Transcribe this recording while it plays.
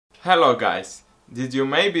Hello guys, did you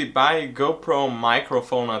maybe buy a GoPro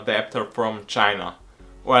microphone adapter from China?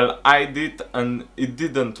 Well, I did and it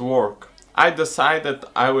didn't work. I decided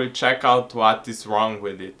I will check out what is wrong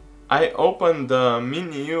with it. I opened the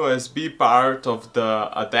mini USB part of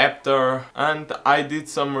the adapter and I did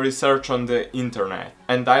some research on the internet.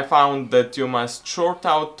 And I found that you must short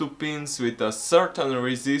out two pins with a certain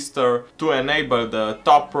resistor to enable the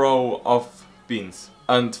top row of pins.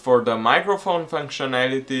 And for the microphone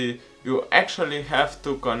functionality, you actually have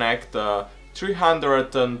to connect a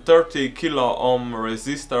 330 kilo ohm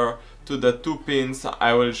resistor to the two pins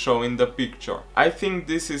I will show in the picture. I think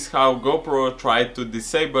this is how GoPro tried to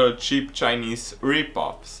disable cheap Chinese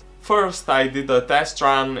rip-offs. First I did a test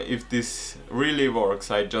run if this really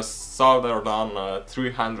works. I just soldered on a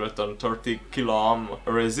 330 kilo ohm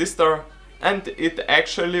resistor and it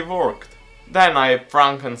actually worked. Then I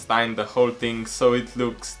Frankensteined the whole thing so it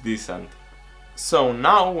looks decent. So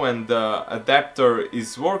now when the adapter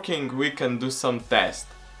is working we can do some tests.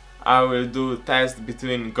 I will do test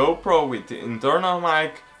between GoPro with internal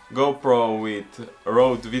mic, GoPro with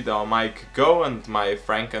Rode VideoMic Go and my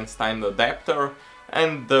Frankenstein adapter,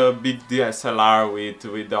 and the big DSLR with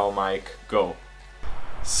VideoMic Go.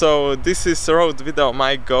 So this is Rode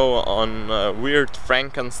VideoMic Go on a weird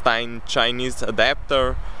Frankenstein Chinese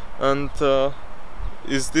adapter. And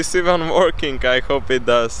is this even working? I hope it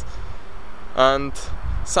does. And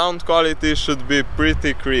sound quality should be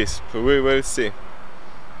pretty crisp, we will see.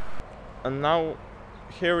 And now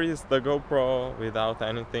here is the GoPro without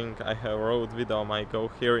anything. I have Rode VideoMic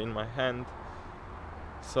Go here in my hand.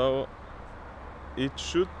 So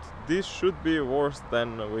this should be worse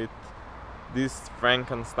than with this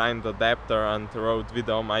Frankenstein adapter and Rode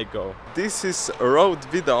VideoMic Go. This is Rode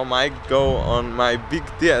VideoMic Go on my big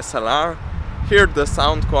DSLR. Here the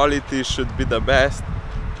sound quality should be the best,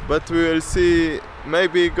 but we will see,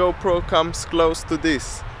 maybe GoPro comes close to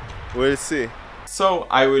this. We'll see. So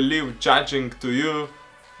I will leave judging to you,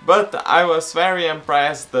 but I was very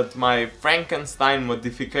impressed that my Frankenstein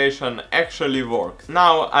modification actually worked.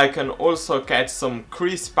 Now I can also catch some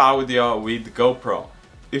crisp audio with GoPro.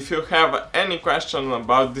 If you have any question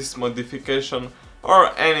about this modification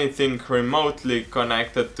or anything remotely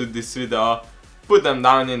connected to this video, put them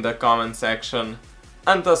down in the comment section.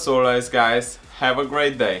 And as always guys, have a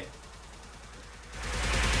great day!